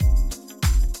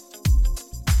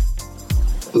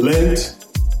Lent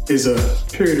is a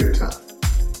period of time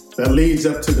that leads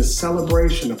up to the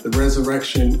celebration of the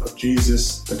resurrection of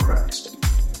Jesus the Christ.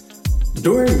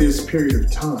 During this period of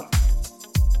time,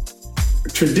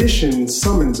 tradition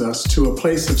summons us to a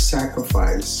place of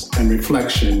sacrifice and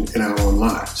reflection in our own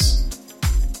lives.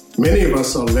 Many of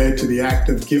us are led to the act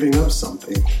of giving up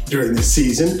something during this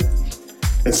season,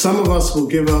 and some of us will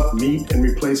give up meat and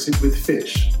replace it with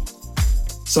fish.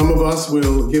 Some of us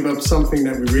will give up something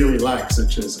that we really like,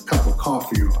 such as a cup of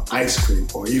coffee or ice cream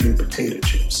or even potato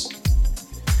chips.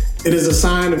 It is a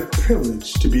sign of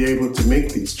privilege to be able to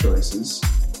make these choices.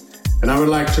 And I would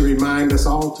like to remind us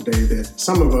all today that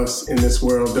some of us in this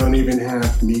world don't even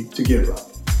have meat to give up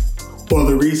or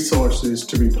the resources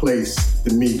to replace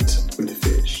the meat with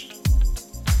fish.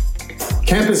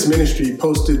 Campus Ministry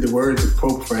posted the words of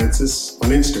Pope Francis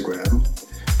on Instagram,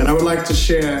 and I would like to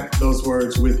share those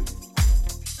words with you.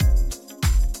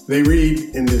 They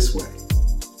read in this way: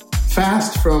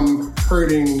 fast from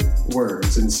hurting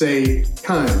words and say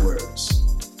kind words.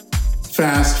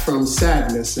 Fast from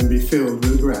sadness and be filled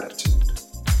with gratitude.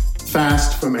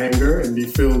 Fast from anger and be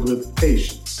filled with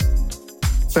patience.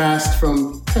 Fast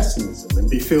from pessimism and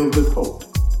be filled with hope.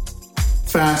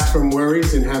 Fast from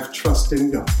worries and have trust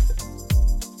in God.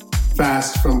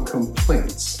 Fast from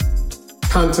complaints.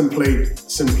 Contemplate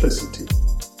simplicity.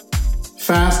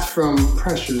 Fast from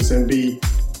pressures and be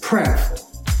prayerful.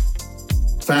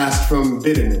 Fast from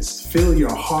bitterness. Fill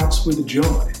your hearts with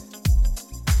joy.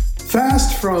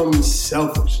 Fast from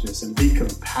selfishness and be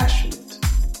compassionate.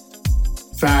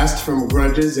 Fast from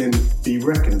grudges and be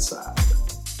reconciled.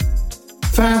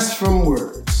 Fast from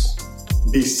words.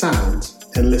 Be silent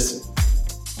and listen.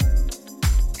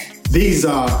 These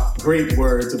are great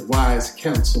words of wise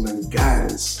counsel and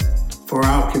guidance for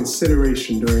our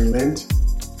consideration during Lent.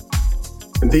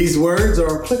 And these words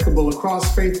are applicable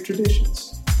across faith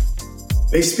traditions.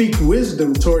 They speak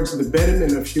wisdom towards the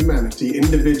betterment of humanity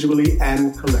individually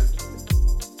and collectively.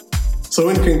 So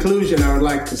in conclusion, I would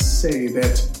like to say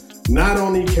that not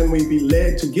only can we be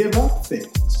led to give up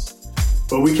things,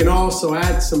 but we can also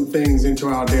add some things into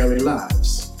our daily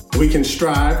lives. We can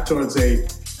strive towards a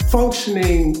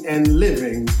functioning and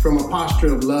living from a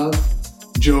posture of love,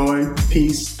 joy,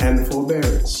 peace, and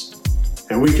forbearance.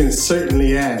 And we can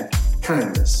certainly add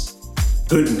kindness,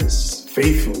 goodness,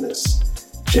 faithfulness,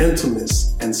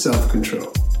 gentleness, and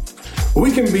self-control.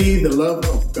 We can be the love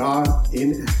of God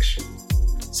in action.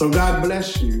 So God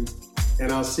bless you,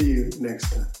 and I'll see you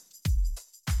next time.